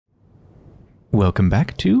Welcome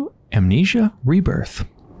back to Amnesia Rebirth.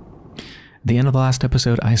 At the end of the last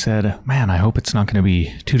episode, I said, man, I hope it's not going to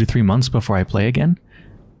be 2 to 3 months before I play again.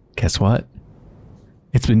 Guess what?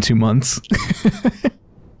 It's been 2 months.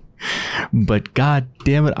 But god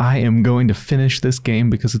damn it, I am going to finish this game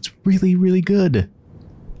because it's really, really good.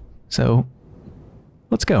 So,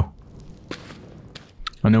 let's go.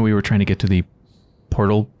 I know we were trying to get to the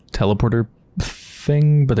portal teleporter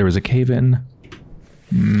thing, but there was a cave-in.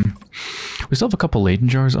 We still have a couple Leyden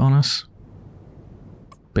jars on us.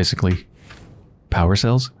 Basically, power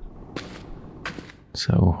cells.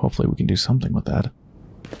 So hopefully we can do something with that.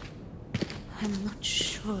 I'm not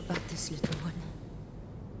sure about this little one.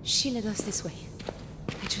 She led us this way.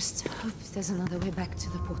 I just hope there's another way back to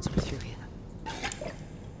the portal through here.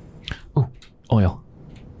 Oh, oil.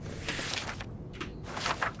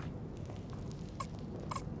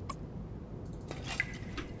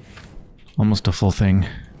 Almost a full thing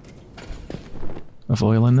of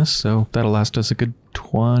oil in this, so that'll last us a good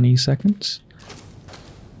 20 seconds.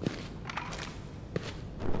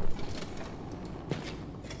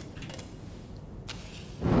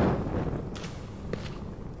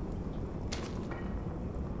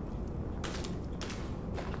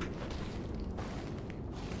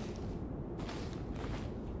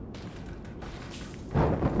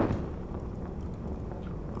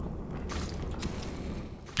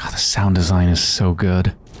 The sound design is so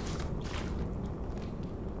good.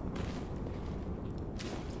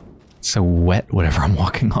 It's so wet, whatever I'm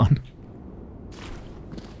walking on.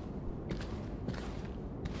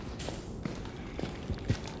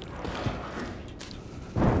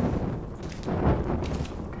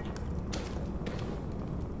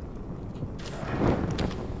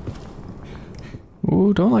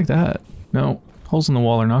 Ooh, don't like that. No, holes in the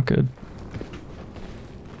wall are not good.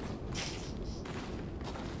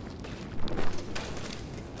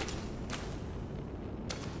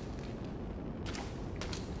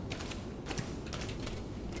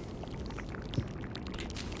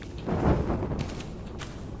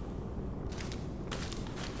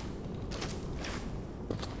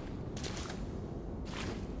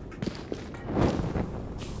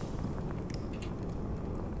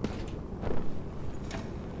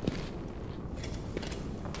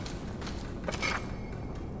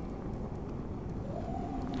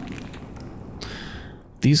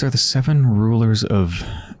 These are the 7 rulers of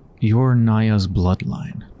Yornaya's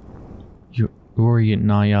bloodline.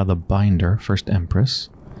 Yornaya the Binder, First Empress.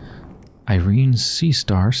 Irene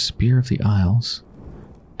Seastar, Spear of the Isles.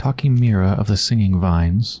 Takimira of the Singing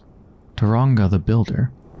Vines. Taranga the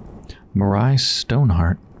Builder. Marai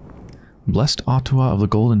Stoneheart. Blessed Ottawa of the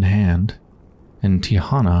Golden Hand. And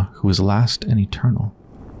Tihana, who is last and eternal.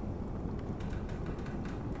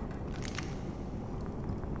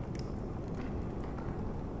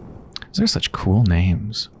 These are such cool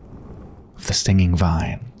names. The Singing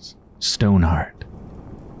Vines. Stoneheart.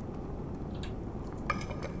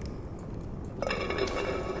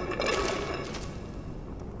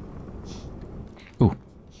 Ooh,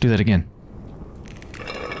 do that again.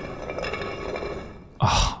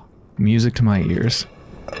 Oh, music to my ears.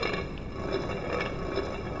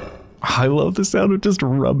 I love the sound of just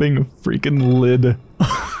rubbing a freaking lid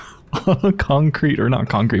on a concrete, or not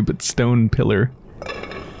concrete, but stone pillar.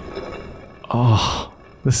 Oh,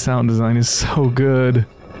 the sound design is so good.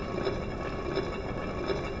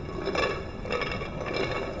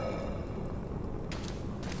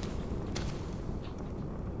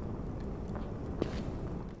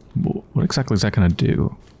 What exactly is that going to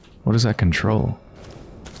do? What does that control?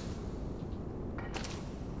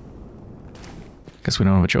 Guess we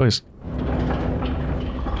don't have a choice.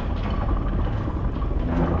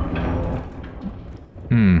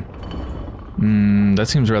 That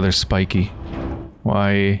seems rather spiky.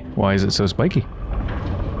 Why is it so spiky?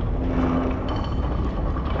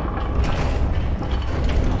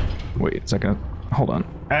 Wait, is that gonna... Hold on.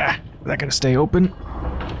 Ah! Is that gonna stay open?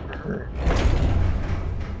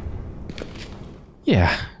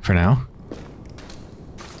 Yeah, for now.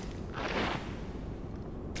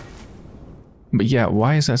 But yeah,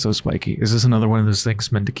 why is that so spiky? Is this another one of those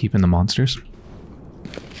things meant to keep in the monsters?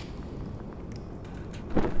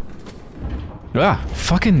 Ah!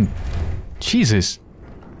 Fucking... Jesus.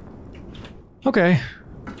 Okay.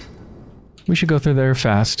 We should go through there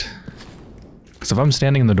fast. Because if I'm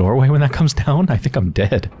standing in the doorway when that comes down, I think I'm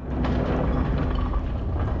dead.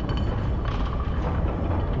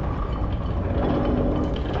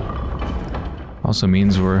 Also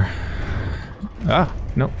means we're... Ah!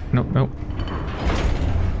 Nope, nope, nope.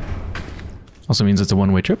 Also means it's a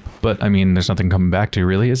one-way trip, but I mean, there's nothing coming back to,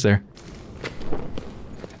 really, is there?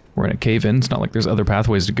 We're in a cave-in, it's not like there's other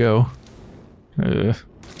pathways to go.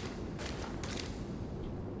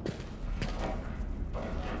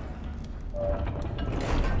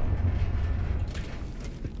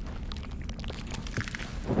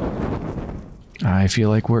 I feel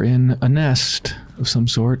like we're in a nest of some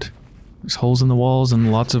sort. There's holes in the walls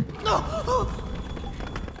and lots of...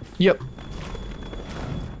 Yep.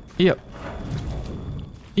 Yep.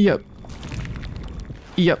 Yep.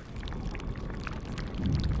 Yep.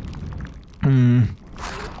 Hmm.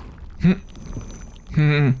 Hmm.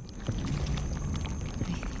 Hmm.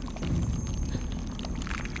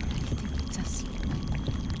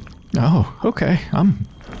 Oh, okay. I'm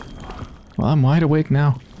wide awake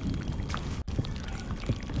now.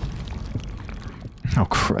 Oh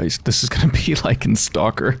Christ, this is gonna be like in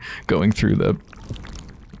Stalker, going through the...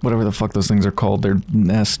 whatever the fuck those things are called, their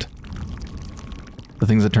nest. The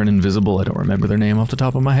things that turn invisible, I don't remember their name off the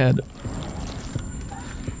top of my head.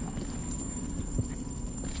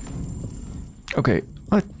 Okay,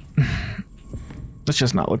 let's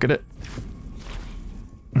just not look at it.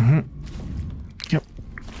 Mm-hmm. Yep.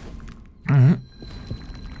 Mm-hmm.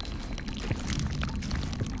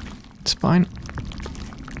 It's fine.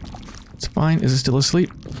 It's fine. Is it still asleep?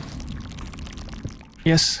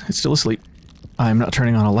 Yes, it's still asleep. I'm not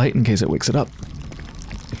turning on a light in case it wakes it up.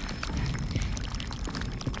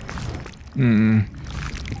 Hmm.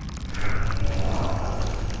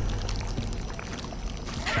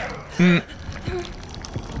 Mm.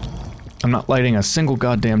 I'm not lighting a single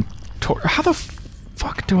goddamn torch. How the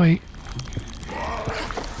fuck do I...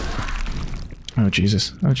 Oh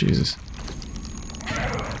Jesus. Oh Jesus.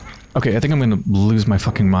 Okay, I think I'm gonna lose my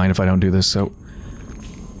fucking mind if I don't do this, so...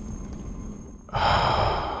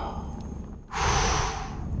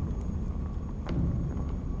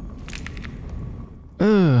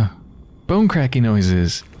 Ugh. Bone cracking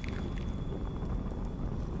noises.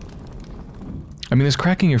 I mean, there's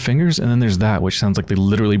cracking your fingers, and then there's that, which sounds like they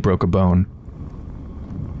literally broke a bone.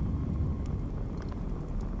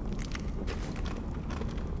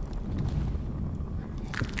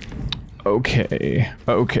 Okay,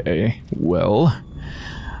 okay, well,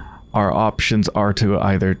 our options are to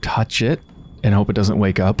either touch it and hope it doesn't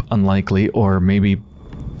wake up, unlikely, or maybe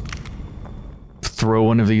throw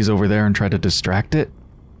one of these over there and try to distract it.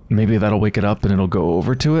 Maybe that'll wake it up and it'll go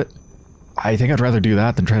over to it. I think I'd rather do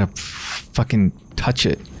that than try to fucking touch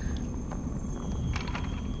it.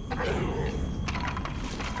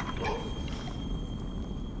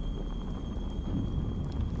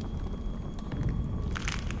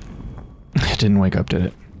 It didn't wake up, did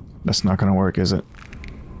it? That's not gonna work, is it?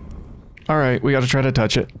 Alright, we gotta try to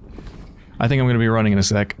touch it. I think I'm gonna be running in a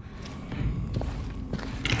sec.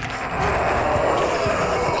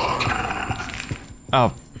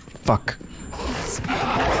 Oh, fuck.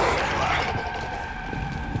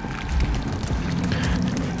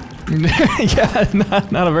 Yeah,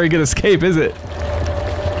 not a very good escape, is it?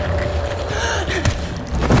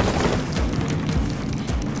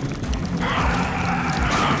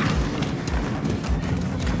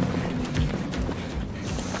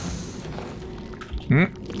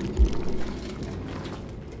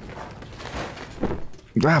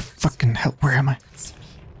 Ah, fucking hell, where am I?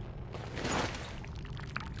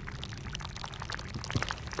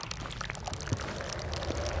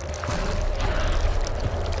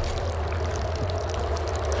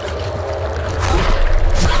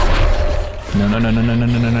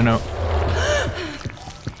 No.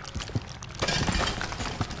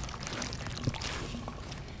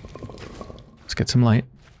 Let's get some light.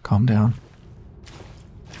 Calm down.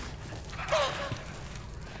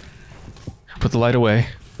 Put the light away.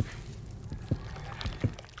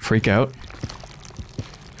 Freak out.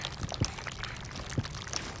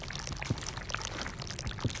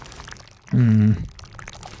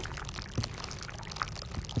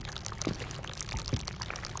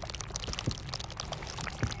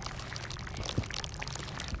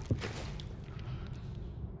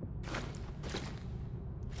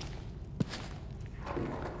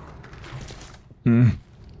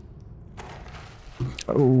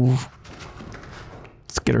 Oh.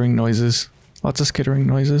 Skittering noises. Lots of skittering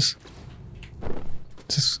noises.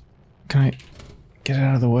 Just... Can I get it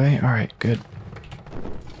out of the way? Alright, good.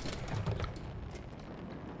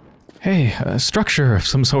 Hey, a structure of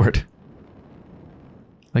some sort.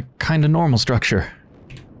 Like, kinda normal structure.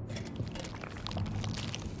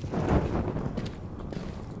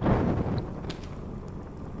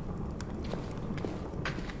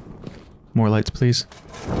 More lights, please.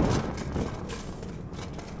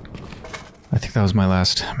 I think that was my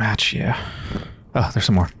last match, yeah. Oh, there's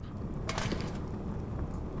some more.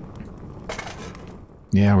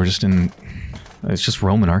 Yeah, we're just in... It's just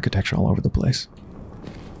Roman architecture all over the place.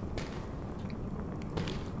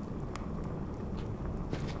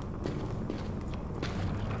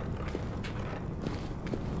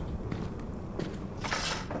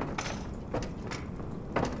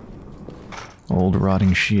 old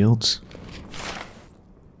rotting shields.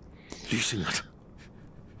 Losing it.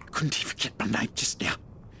 Couldn't even get my name just now.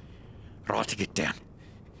 Writing it down.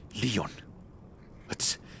 Leon.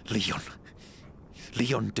 It's Leon.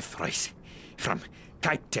 Leon de Vries. From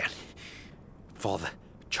Cape Town. Father,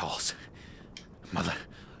 Charles. Mother,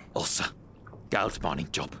 Elsa. Gold mining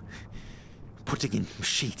job. Putting in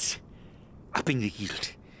machines. Upping the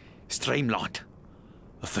yield. Streamlined.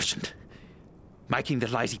 Efficient. Making the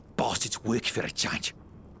lazy bastards work for a change.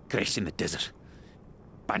 Grace in the desert.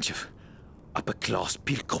 Bunch of upper-class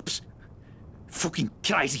beer cops. Fucking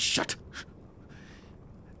crazy shit.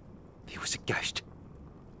 There was a ghost.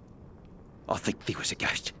 I think there was a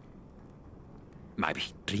ghost. Maybe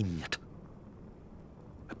dreaming it.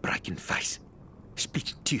 A broken face.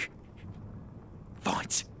 Split in two.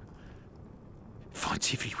 Vines.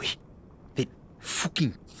 Vines everywhere. That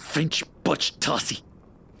fucking French bitch Tasi.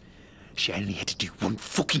 She only had to do one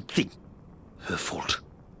fucking thing. Her fault.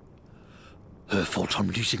 Her fault I'm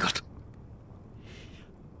losing it.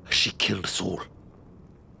 She killed us all.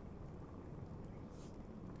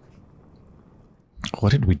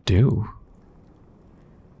 What did we do?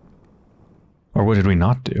 Or what did we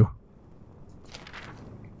not do?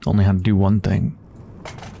 Only had to do one thing.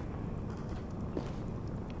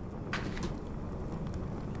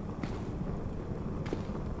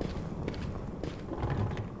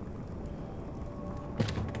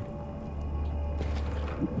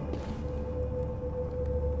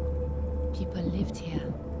 People lived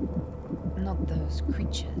here. Not those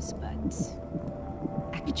creatures, but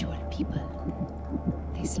actual people.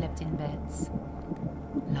 They slept in beds,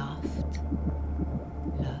 laughed,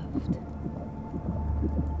 loved.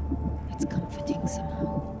 It's comforting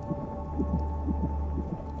somehow.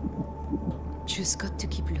 Just got to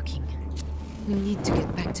keep looking. We need to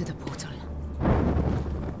get back to the portal.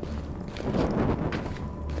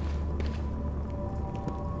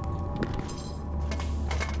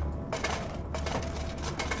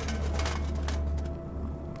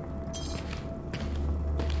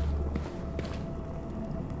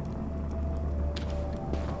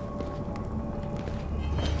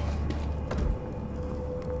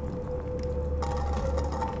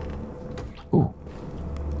 Ooh.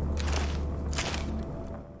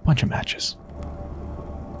 Bunch of matches.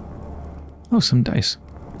 Oh, some dice.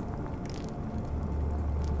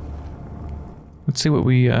 Let's see what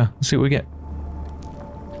we get.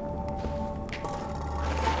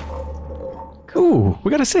 Ooh,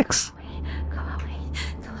 we got a 6. Go away.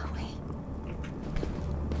 Go away.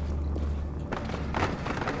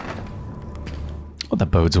 Well,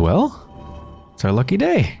 that bodes well. It's our lucky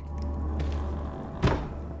day.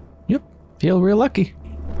 Yep, feel real lucky.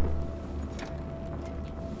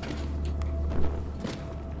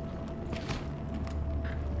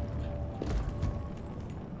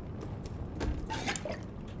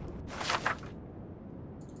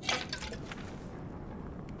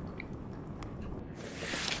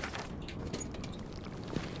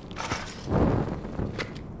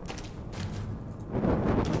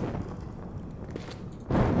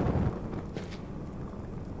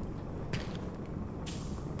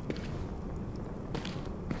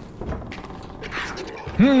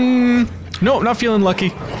 No, not feeling lucky.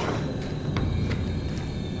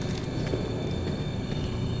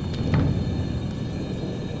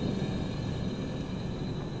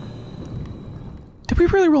 Did we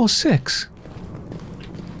really roll a 6?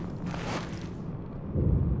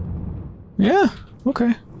 Yeah,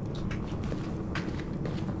 okay.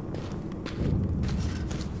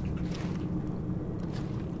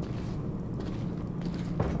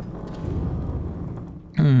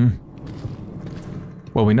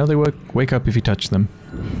 Well, we know they wake up if you touch them.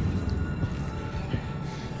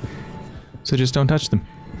 So just don't touch them.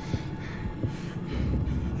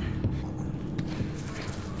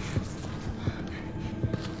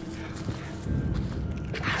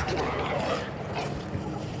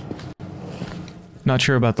 Not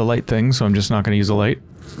sure about the light thing, so I'm just not going to use the light.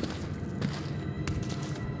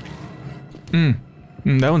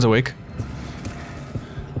 That one's awake.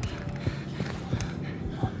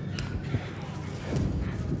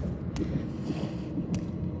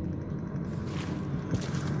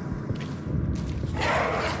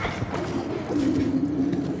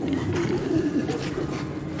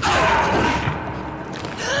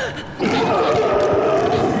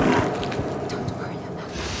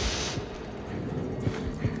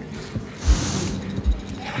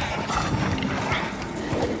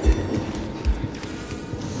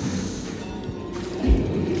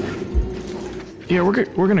 Yeah,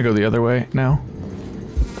 we're gonna go the other way now.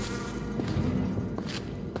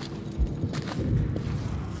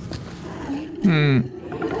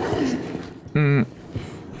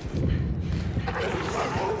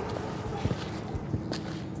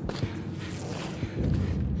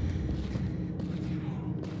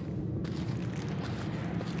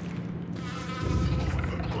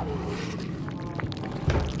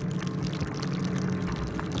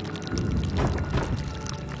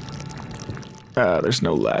 There's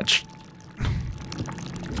no latch.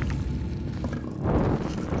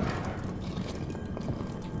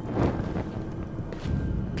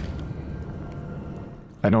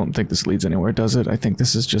 I don't think this leads anywhere, does it? I think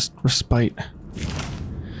this is just respite.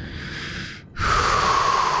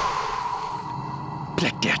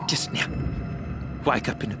 Blacked out just now. Wake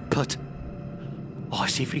up in a pit.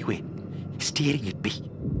 Eyes everywhere, staring at me.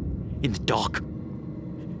 In the dark.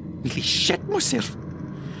 Nearly shit myself.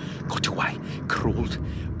 Got away, crawled,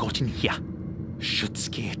 got in here. Shit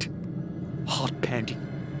scared. Heart pounding.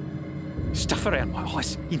 Stuff around my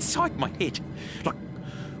eyes, inside my head. Like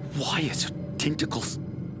wires or tentacles.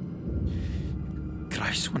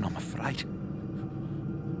 Grace when I'm afraid.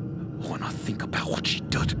 When I think about what she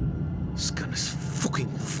did. Skin is fucking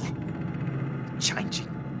awful. Changing.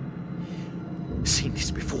 Seen this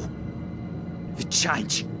before. The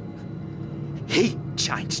change. He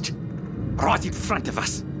changed. Right in front of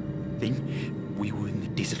us. Then we were in the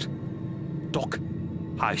desert. Doc,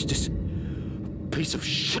 hostess, piece of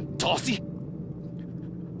shit, Tasi.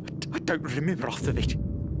 I don't remember after that.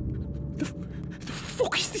 The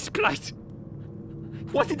fuck is this place?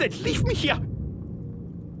 Why did they leave me here?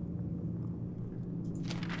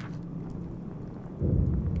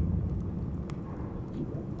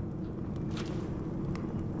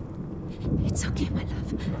 It's okay, my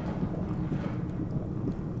love.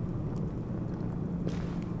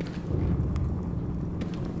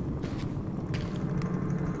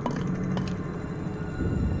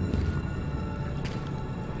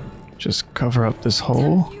 Just cover up this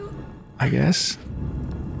hole, I guess.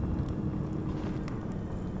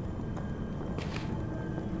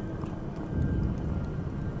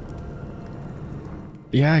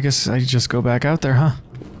 Yeah, I guess I just go back out there, huh?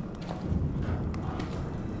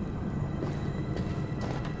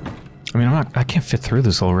 I mean, I can't fit through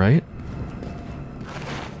this hole, right?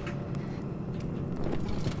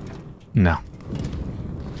 No.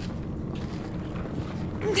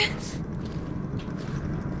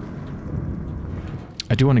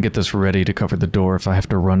 I do want to get this ready to cover the door if I have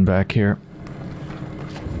to run back here.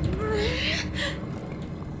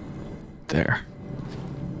 There.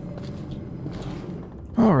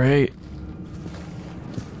 All right.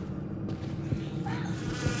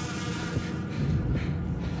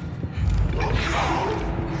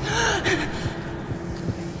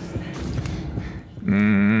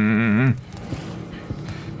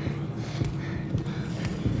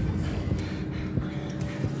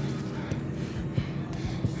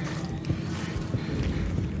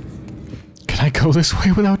 Can I go this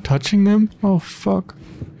way without touching them? Oh, fuck.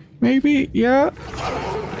 Maybe? Yeah.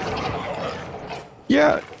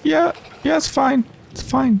 Yeah, it's fine. It's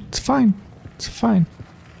fine. It's fine. It's fine.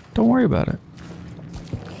 Don't worry about it.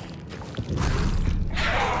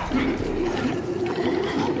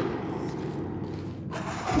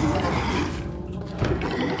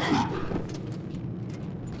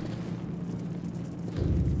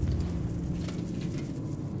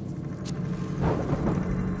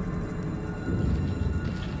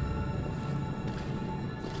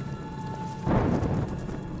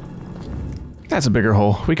 That's a bigger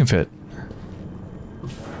hole. We can fit.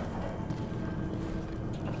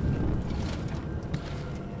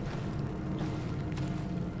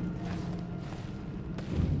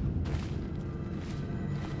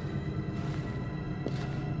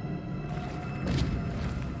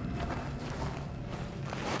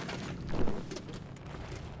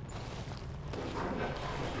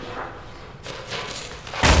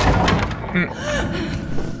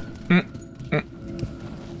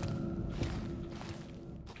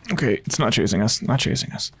 Okay, it's not chasing us. Not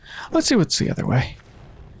chasing us. Let's see what's the other way.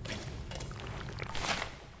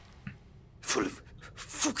 Full of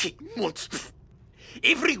fucking monsters.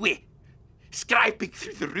 Everywhere. Scraping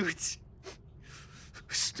through the roots.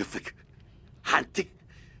 Sniffing. Hunting.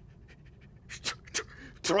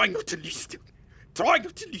 Trying not to lose it. Trying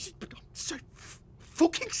not to lose it, but I'm so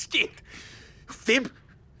fucking scared. Of them.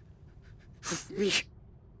 Of me.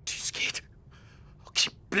 Too scared. I'll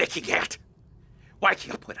keep blacking out.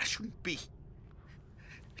 Waking up where I shouldn't be.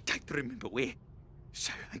 I don't remember where.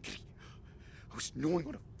 So hungry. I was gnawing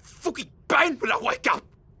on a fucking bone when I wake up.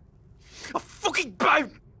 A fucking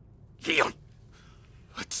bone. Leon.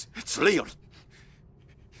 It's Leon.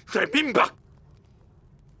 Remember.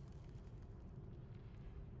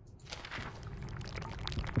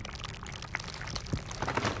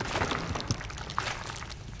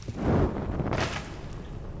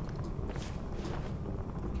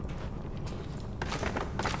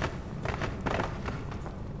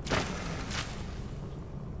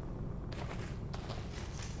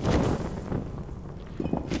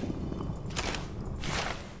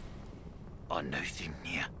 I know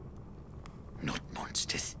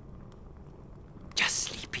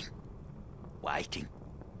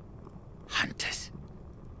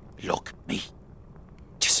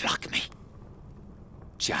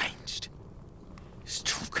changed.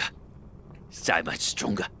 Stronger. So much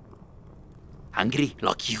stronger. Hungry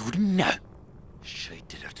like you wouldn't know. She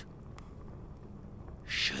did it.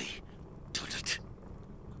 She did it.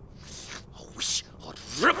 I wish I'd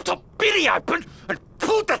ripped the biddy open and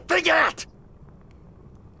pulled the thing out!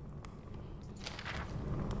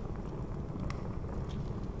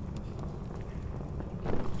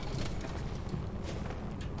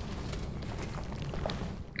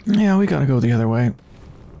 Yeah, we gotta go the other way.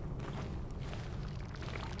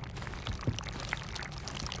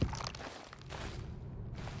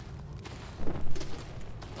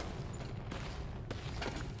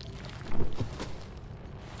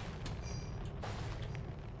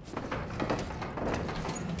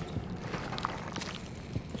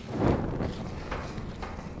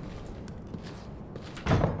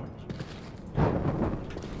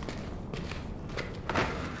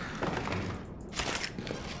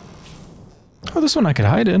 Oh, this one I could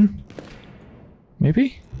hide in.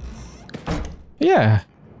 Maybe? Yeah.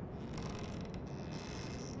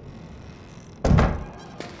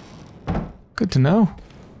 Good to know.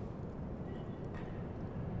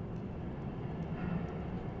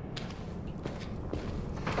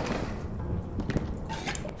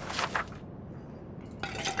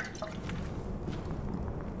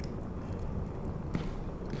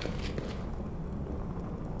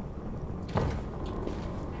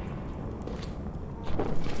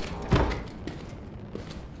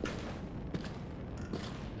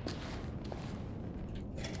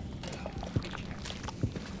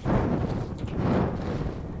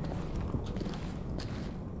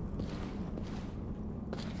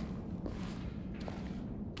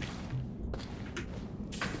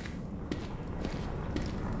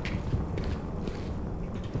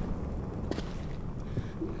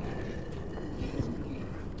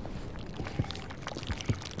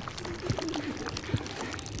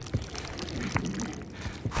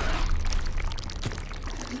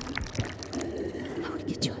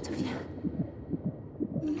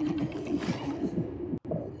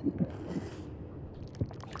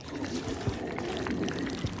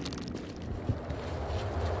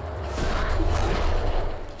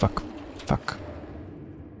 Fuck. Fuck.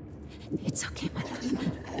 It's okay, my love.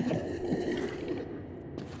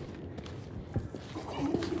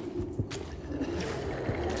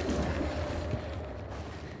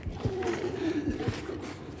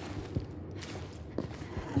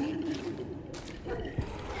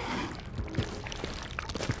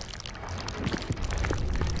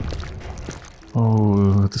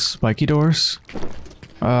 Oh, the spiky doors?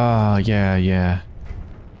 Ah, yeah, yeah.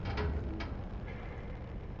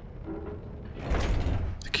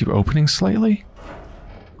 They keep opening slightly?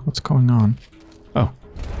 What's going on? Oh.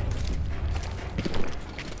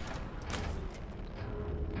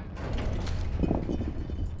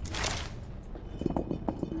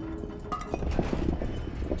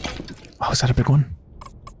 Oh, is that a big one?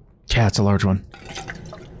 Yeah, it's a large one.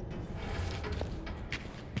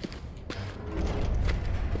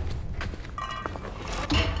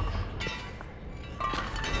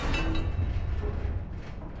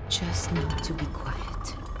 Just need to be quiet.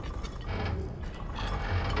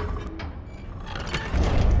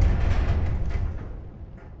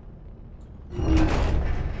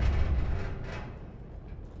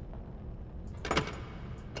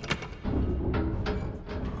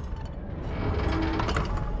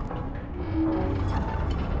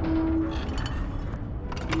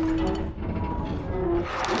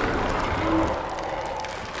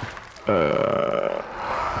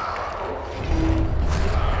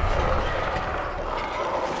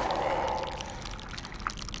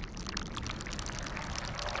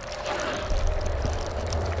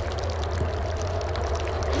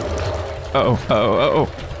 Uh-oh, uh-oh, uh-oh.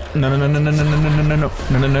 No, no, no, no, no, no, no, no, no, no,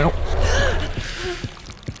 no, no, no.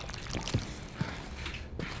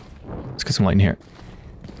 Let's get some light in here.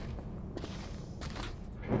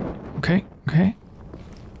 Okay, okay.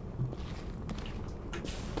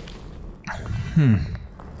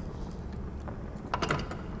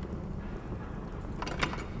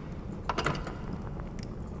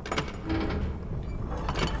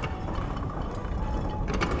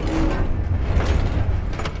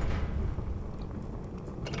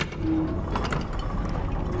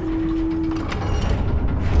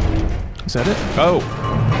 Is that it? Oh!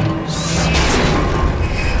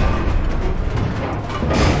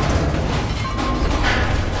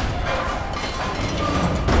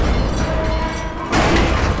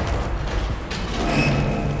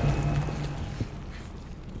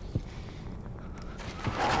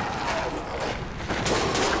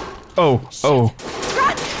 Oh, oh.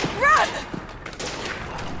 Run! Run!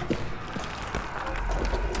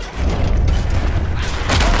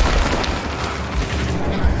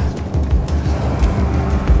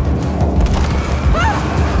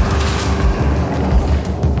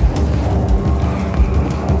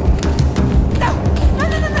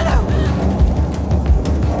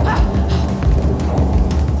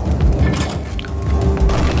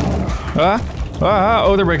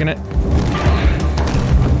 Oh, they're breaking it.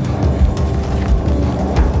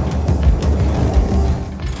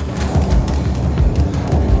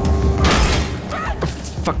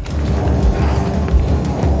 Fuck.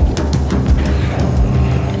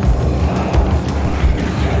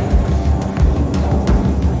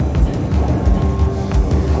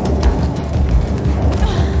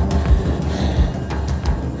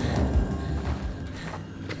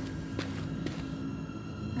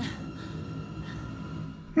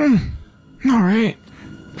 Alright.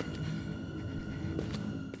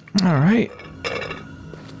 Alright.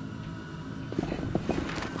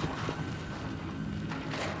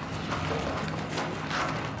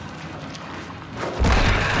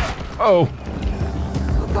 Oh.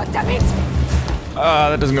 God damn it!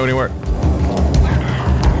 That doesn't go anywhere.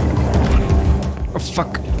 Oh,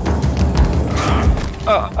 fuck.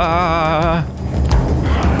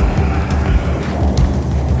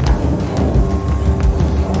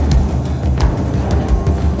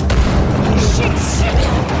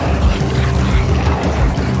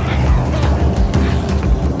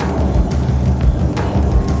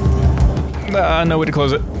 No way to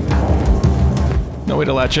close it. No way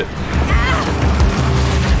to latch it.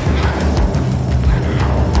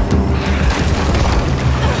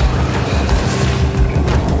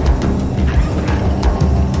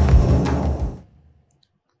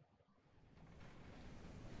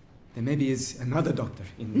 There maybe is another doctor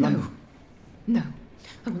in London. No.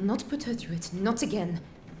 I will not put her through it. Not again.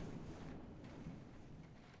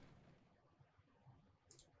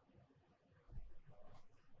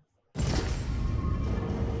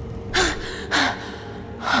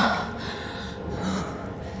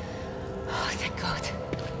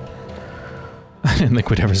 I didn't think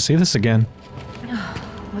we'd ever see this again.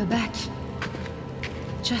 We're back.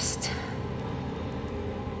 Just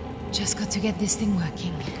got to get this thing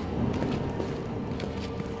working.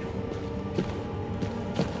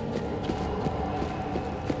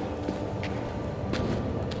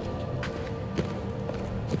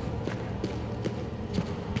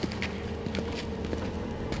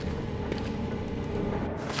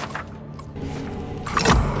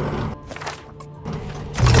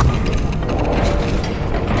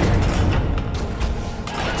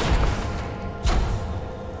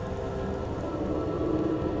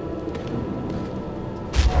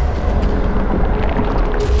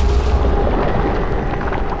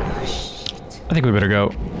 I think we better go.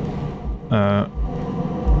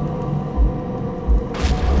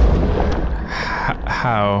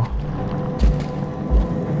 How?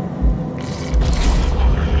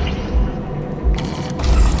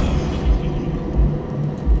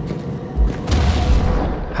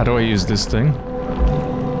 How do I use this thing?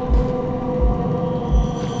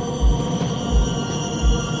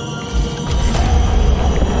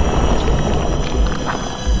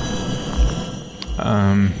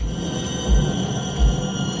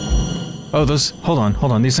 Oh, those. Hold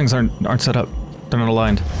on. These things aren't set up. They're not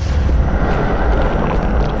aligned.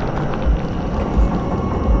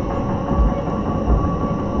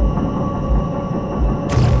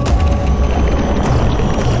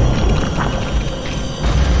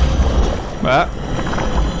 Ah.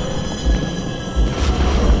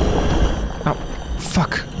 Oh,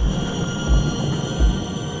 fuck.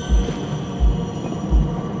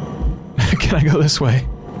 Can I go this way?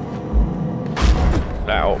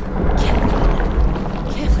 Ow.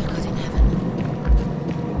 Careful, God in heaven.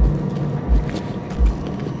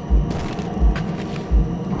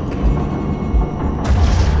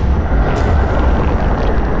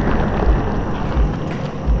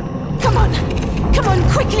 Come on,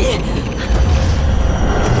 quickly!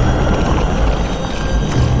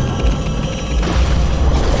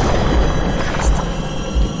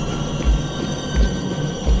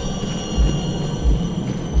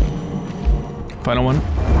 Final one.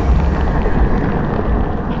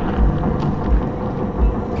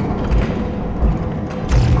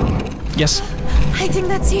 Yes. I think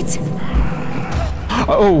that's it.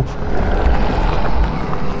 Oh.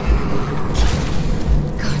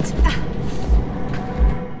 God.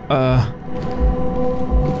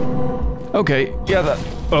 Okay. Yeah, that.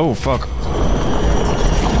 Oh, fuck.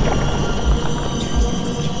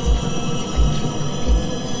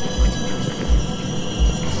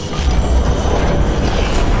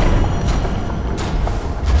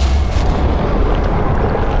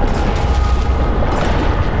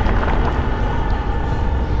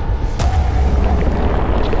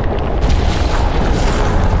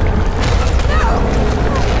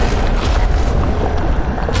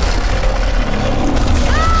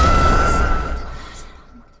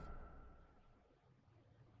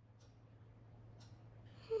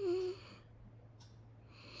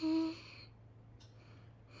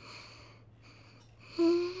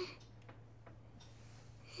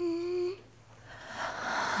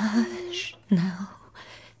 Hush now,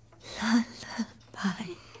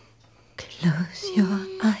 lullaby. Close your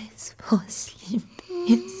eyes, for sleep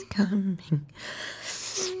is coming.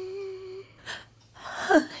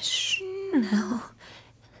 Hush now,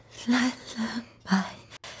 lullaby.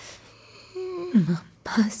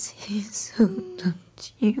 Mama says so,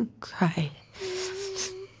 don't you cry.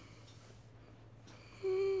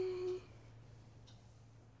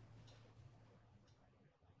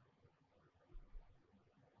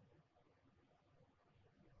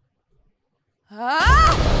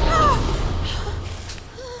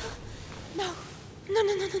 No.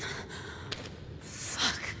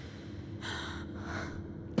 Fuck.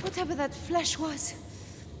 Whatever that flesh was,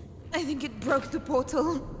 I think it broke the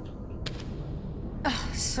portal.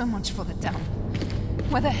 So much for the down.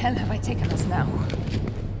 Where the hell have I taken us now?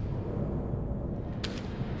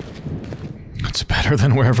 It's better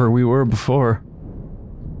than wherever we were before.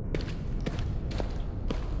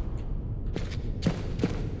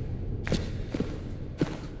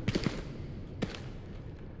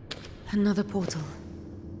 Another portal.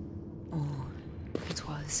 Or it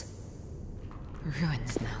was.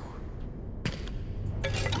 Ruined now.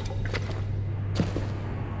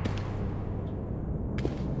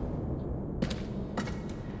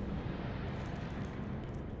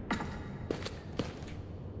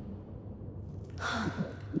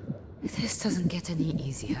 This doesn't get any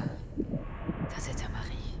easier, does it, Amari?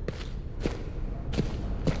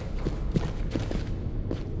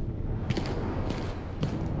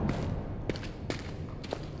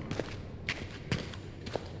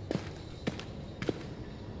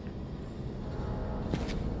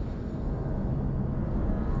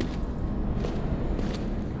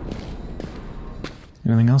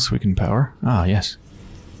 Anything else we can power? Ah, yes.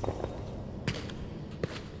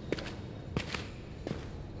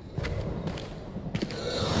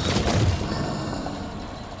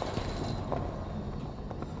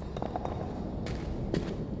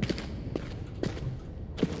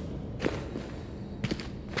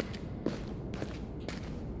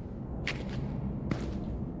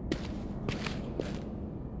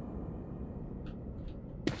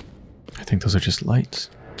 I think those are just lights.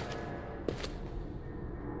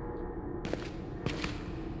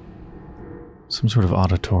 Some sort of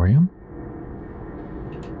auditorium?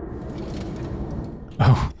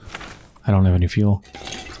 Oh, I don't have any fuel.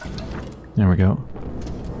 There we go.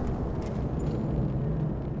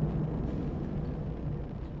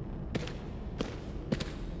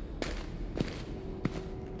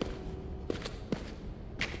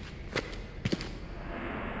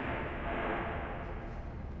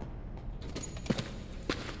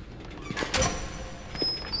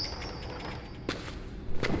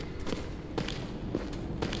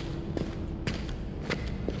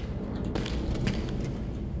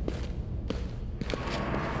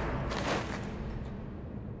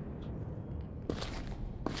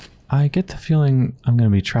 I get the feeling I'm going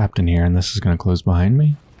to be trapped in here and this is going to close behind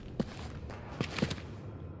me.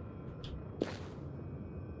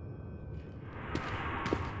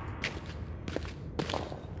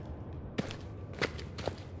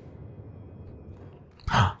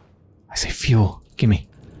 I say fuel. Gimme.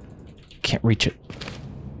 Can't reach it.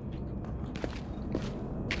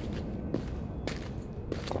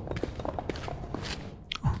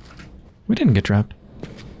 Oh, we didn't get trapped.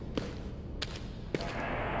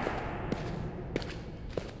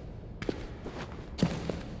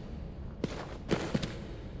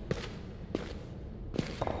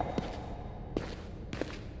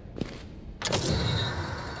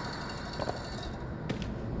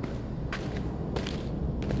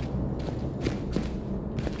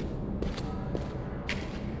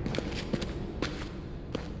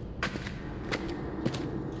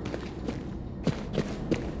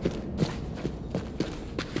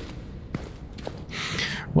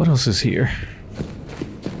 What else is here?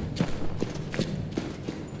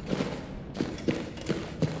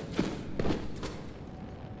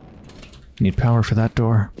 Need power for that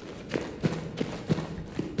door.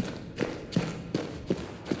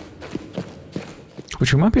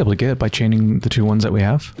 Which we might be able to get by chaining the two ones that we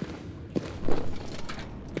have.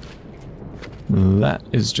 That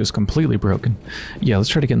is just completely broken. Yeah, let's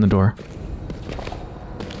try to get in the door.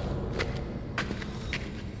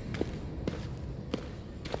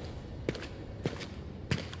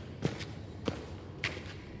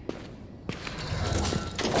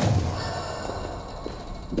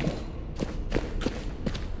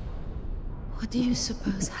 What do you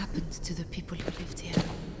suppose happened to the people who lived here?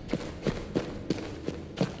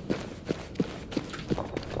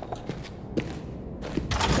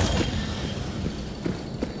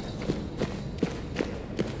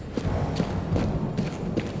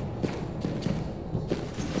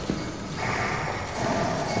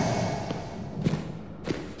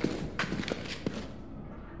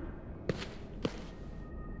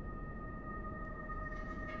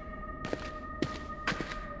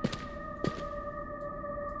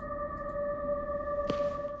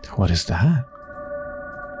 What is that?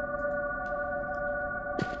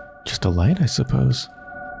 Just a light, I suppose.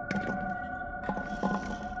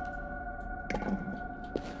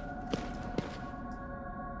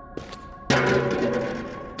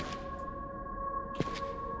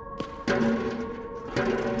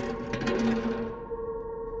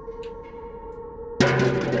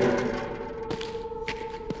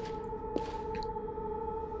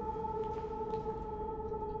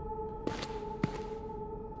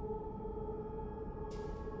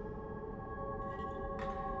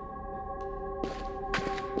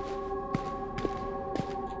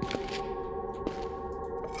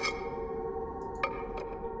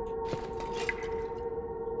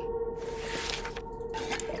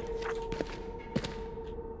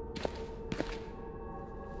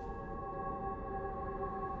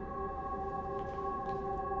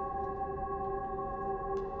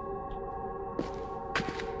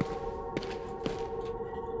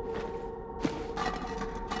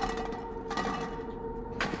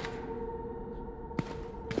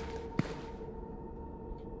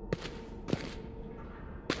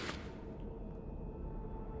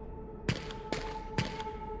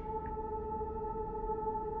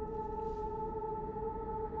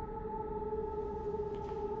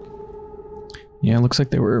 Yeah, it looks like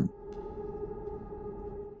they were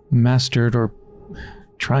mastered or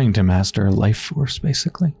trying to master a life force,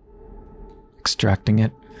 basically. Extracting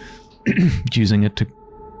it, using it to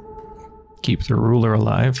keep the ruler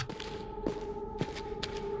alive.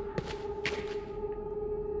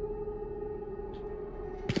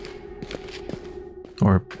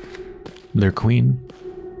 Or their queen.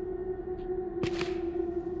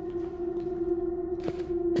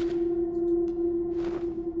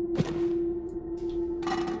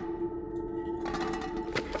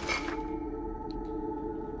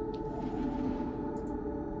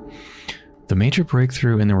 The major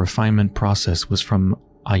breakthrough in the refinement process was from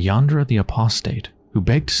Ayandra the Apostate, who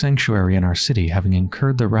begged sanctuary in our city, having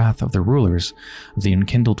incurred the wrath of the rulers of the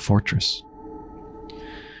enkindled fortress.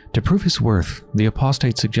 To prove his worth, the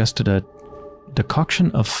Apostate suggested a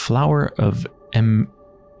decoction of flower of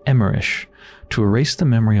emerish to erase the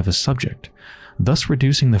memory of his subject, thus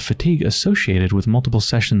reducing the fatigue associated with multiple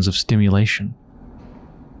sessions of stimulation.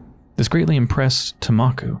 This greatly impressed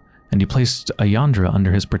Tamaku, and he placed Ayandra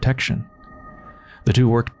under his protection. The two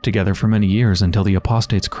worked together for many years until the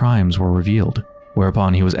Apostate's crimes were revealed,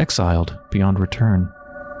 whereupon he was exiled beyond return.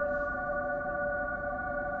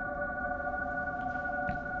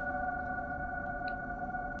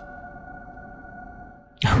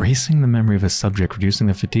 Erasing the memory of a subject, reducing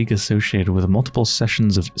the fatigue associated with multiple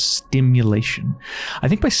sessions of stimulation. I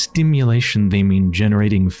think by stimulation they mean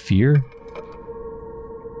generating fear.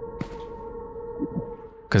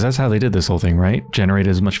 Because that's how they did this whole thing, right? Generate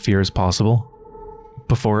as much fear as possible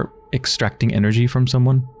before extracting energy from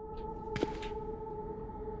someone.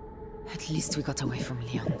 At least we got away from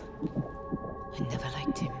Leon. I never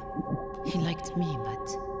liked him. He liked me,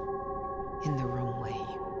 but in the wrong way.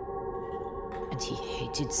 And he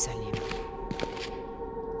hated Salim.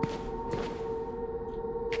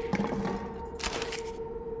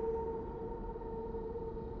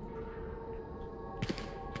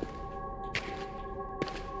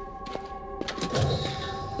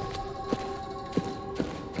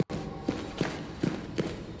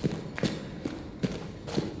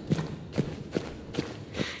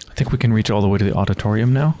 I think we can reach all the way to the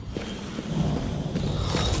auditorium now.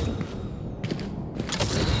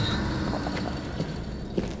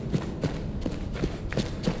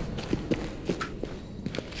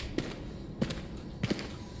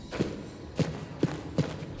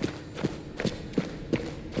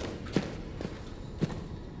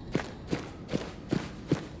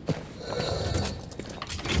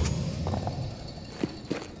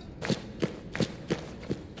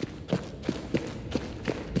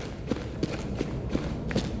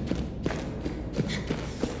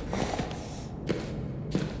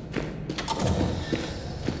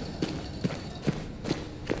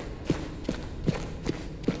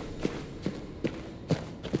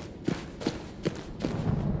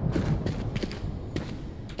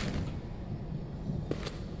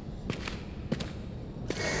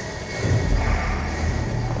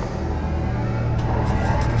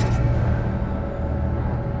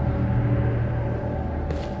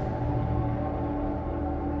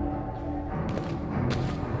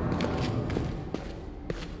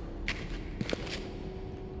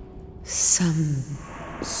 Some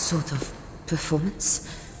sort of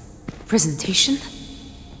performance? Presentation?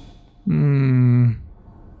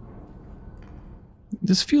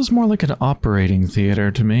 This feels more like an operating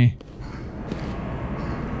theater to me.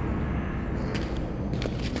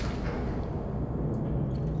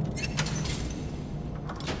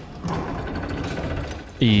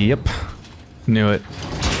 Yep. Knew it.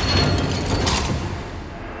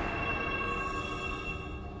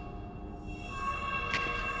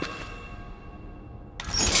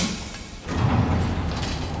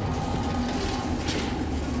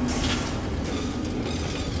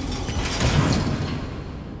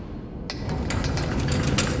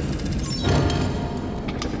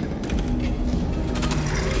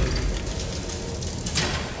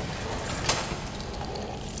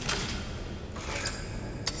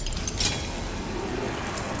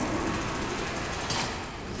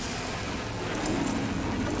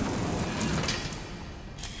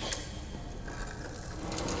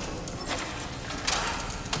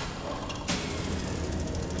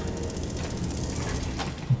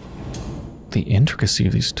 The intricacy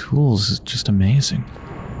of these tools is just amazing.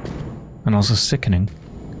 And also sickening.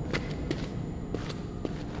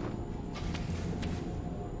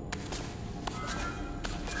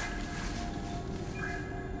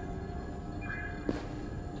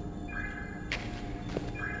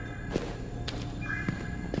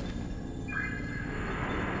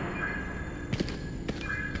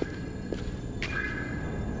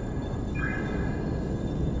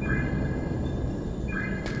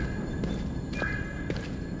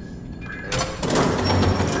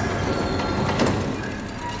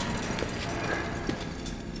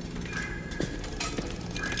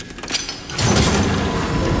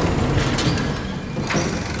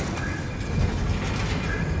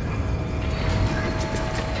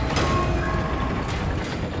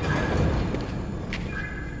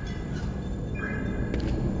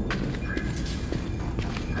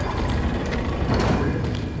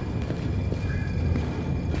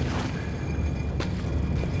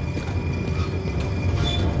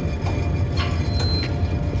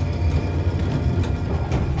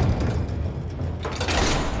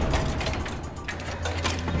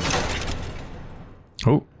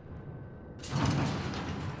 Oh.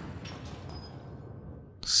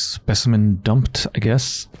 Specimen dumped, I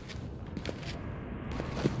guess.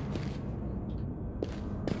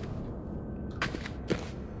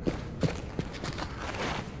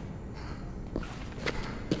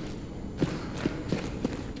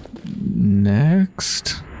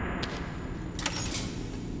 Next.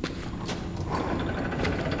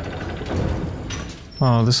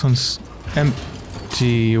 Oh, this one's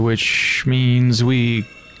empty, which means we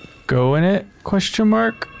go in it? Question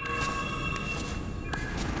mark?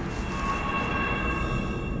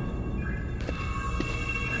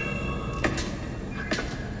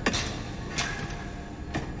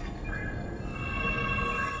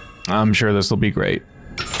 I'm sure this will be great.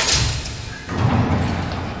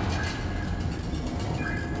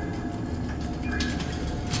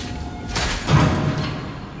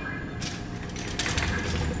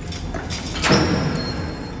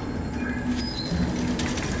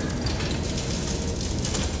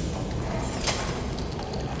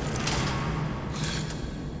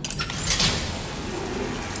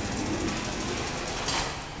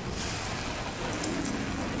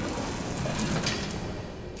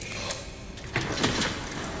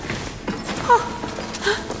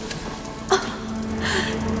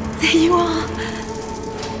 There you are.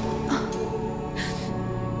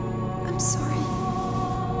 I'm sorry.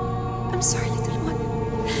 I'm sorry, little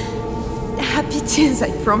one. Happy tears,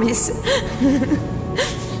 I promise.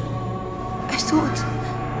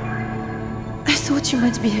 I thought you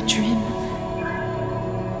might be a dream.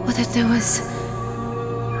 Or that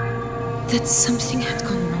that something had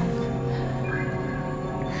gone wrong.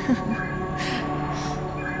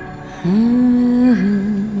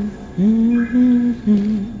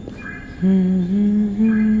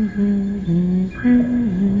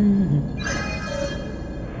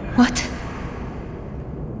 What?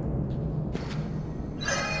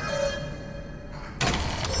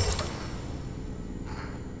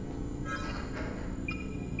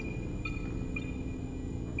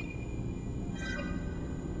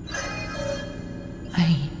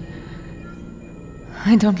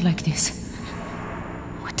 I don't like this.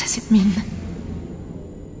 What does it mean?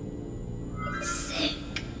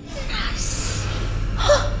 Sickness.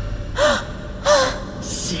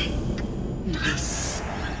 Sickness.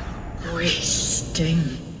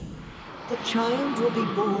 Wasting. The child will be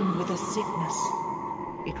born with a sickness.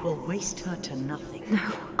 It will waste her to nothing.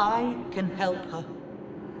 No. I can help her.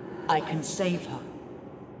 I can save her.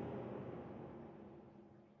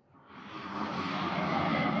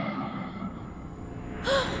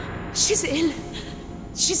 She's ill.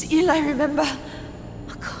 She's ill, I remember.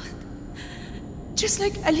 Oh God. Just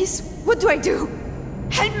like Alice, what do I do?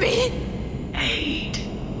 Help me! Aid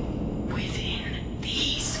within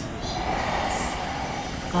these walls.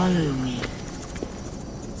 Follow me.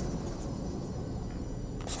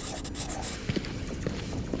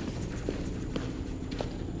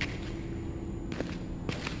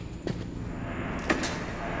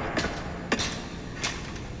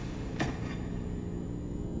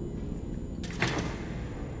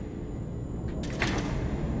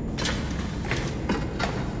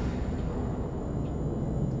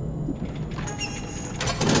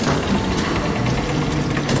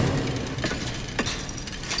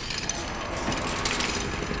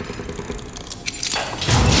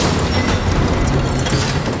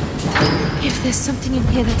 If there's something in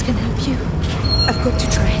here that can help you, I've got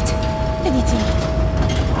to try it. Anything.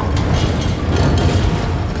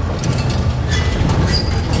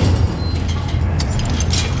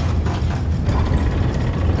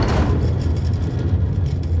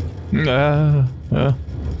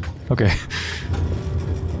 Okay.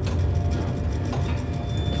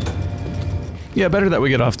 Yeah, better that we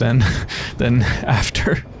get off then, than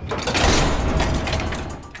after.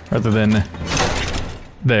 Rather than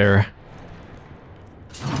there.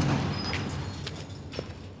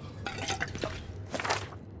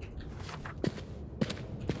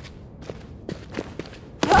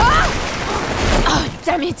 Oh,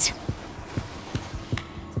 damn it!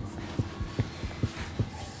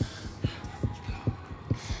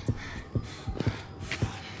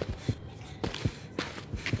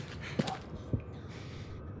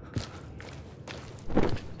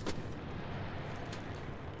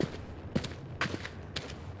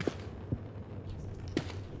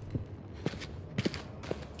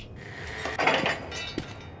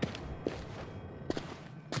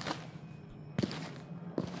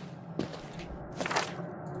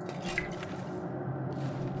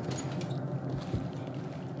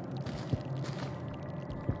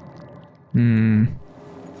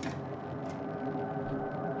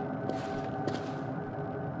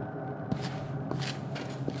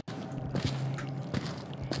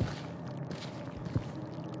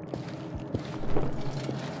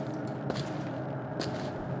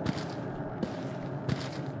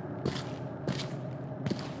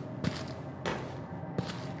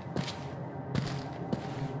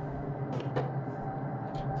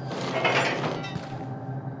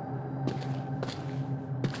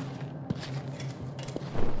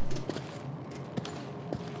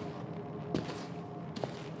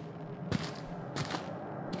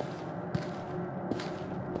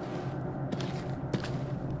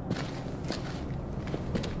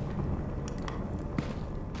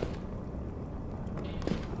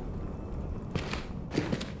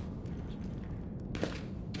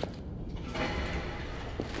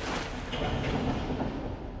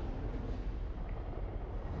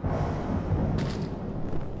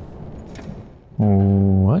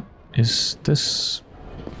 What is this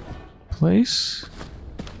place?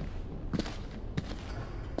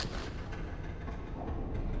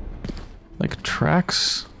 Like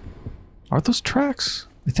tracks? Are those tracks?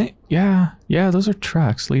 I think, yeah, those are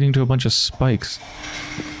tracks leading to a bunch of spikes.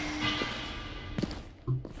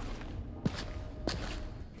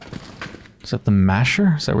 Is that the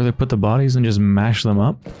masher? Is that where they put the bodies and just mash them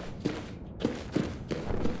up?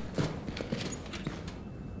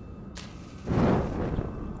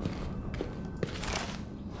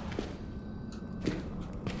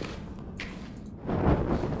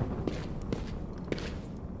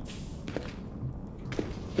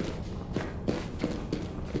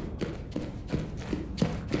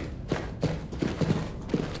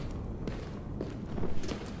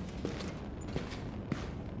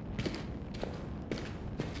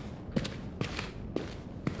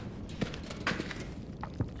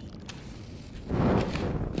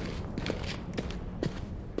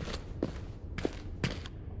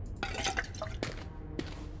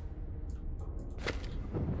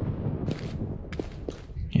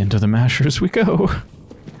 Into the mashers we go.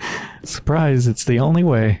 Surprise, it's the only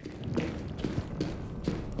way.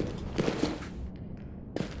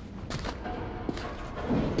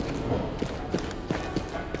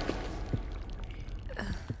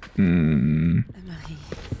 Marie,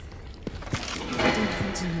 I don't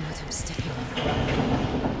want to know what I'm stepping on.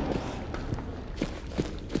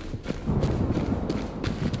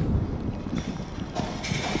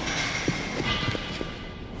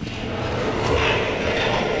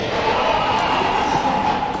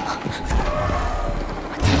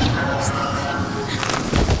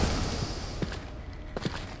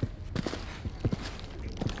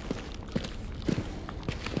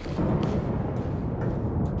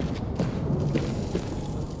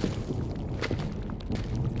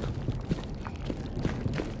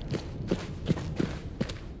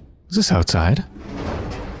 Is this outside?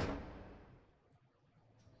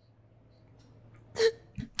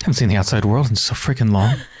 Haven't seen the outside world in so freaking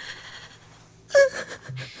long.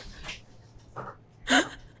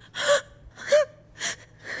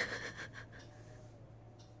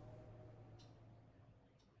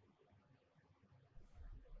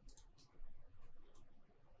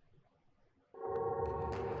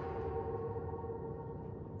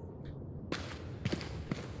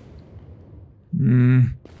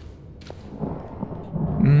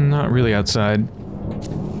 Not really outside.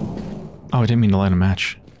 Oh, I didn't mean to light a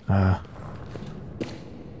match.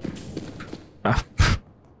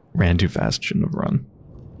 Ran too fast, shouldn't have run.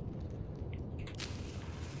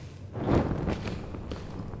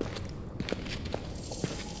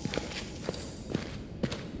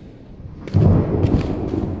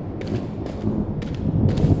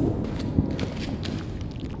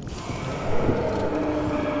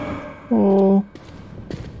 Oh.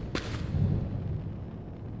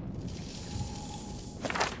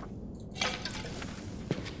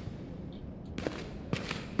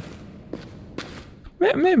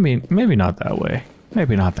 Maybe not that way.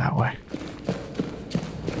 Maybe not that way.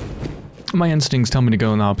 My instincts tell me to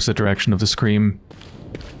go in the opposite direction of the scream.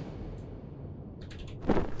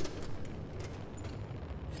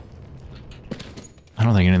 I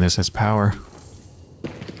don't think any of this has power.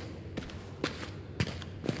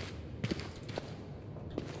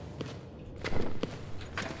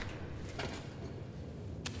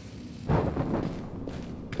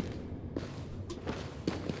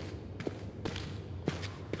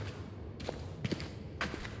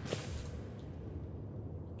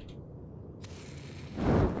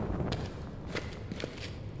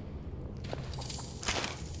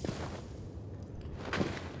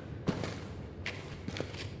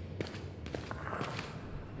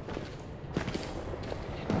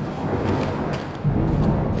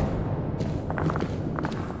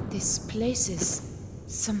 This place is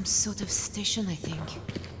some sort of station, I think.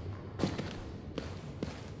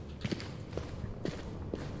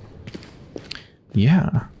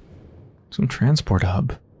 Yeah. Some transport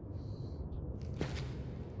hub.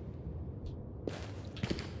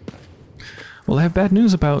 Well, I have bad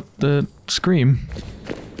news about the scream.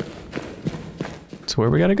 It's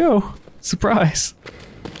where we gotta go. Surprise.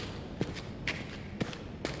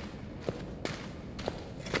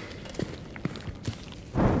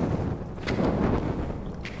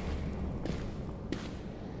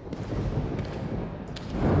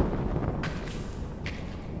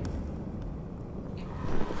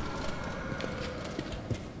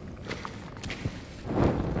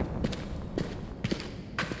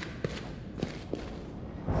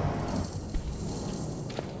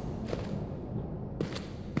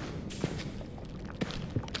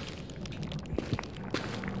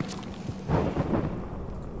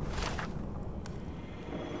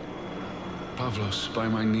 Pavlos, by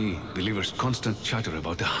my knee, delivers constant chatter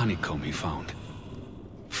about the honeycomb he found.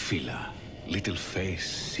 Phila, little face,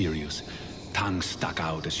 serious, tongue stuck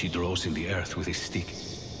out as she draws in the earth with his stick.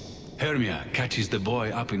 Hermia catches the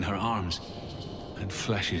boy up in her arms and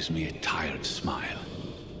flashes me a tired smile.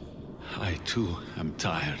 I too am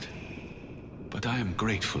tired, but I am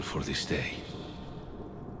grateful for this day.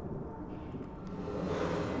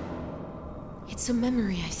 It's a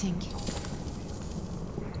memory, I think.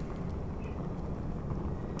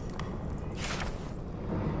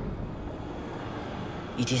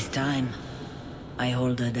 It is time. I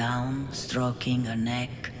hold her down, stroking her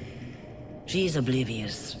neck. She is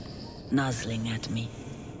oblivious, nuzzling at me.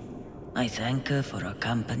 I thank her for her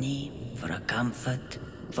company, for her comfort,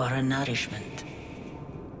 for her nourishment.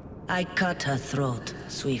 I cut her throat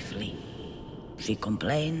swiftly. She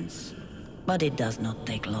complains, but it does not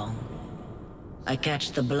take long. I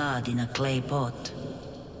catch the blood in a clay pot.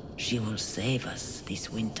 She will save us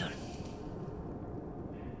this winter.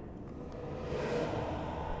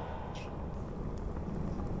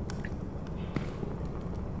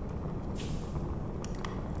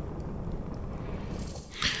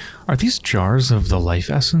 Are these jars of the life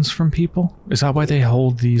essence from people? Is that why they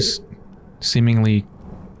hold these seemingly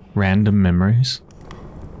random memories?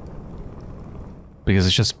 Because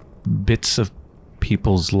it's just bits of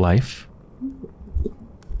people's life?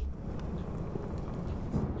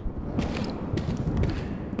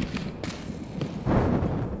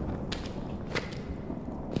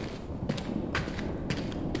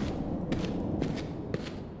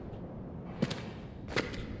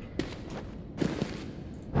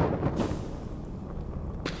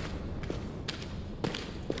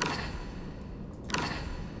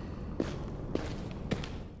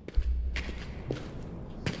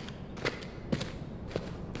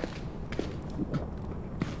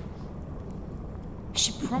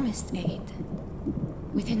 She promised aid.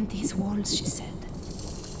 Within these walls, she said.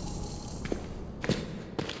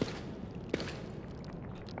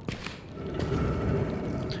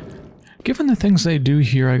 Given the things they do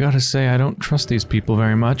here, I gotta say I don't trust these people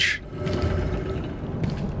very much.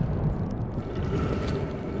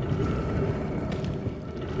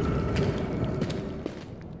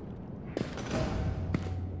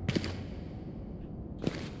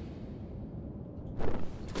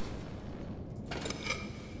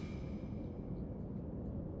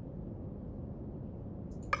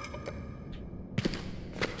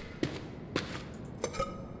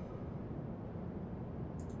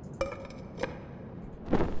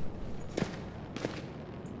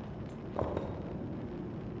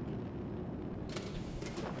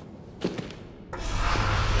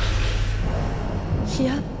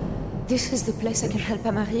 This is the place I can help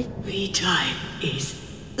Amari? Vitae is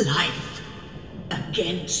life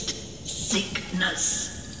against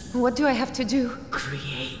sickness. What do I have to do?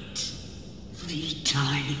 Create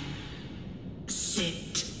Vitae.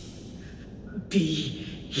 Sit. Be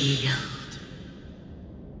healed.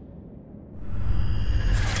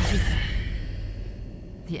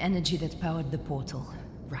 The energy that powered the portal.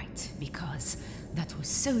 Right, because that was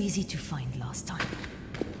so easy to find last time.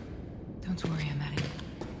 Don't worry, Amari.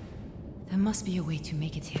 There must be a way to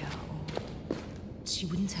make it here, or she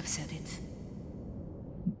wouldn't have said it.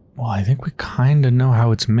 Well, I think we kind of know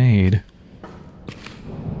how it's made.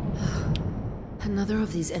 Another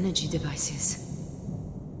of these energy devices.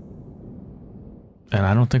 And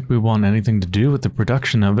I don't think we want anything to do with the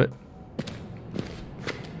production of it.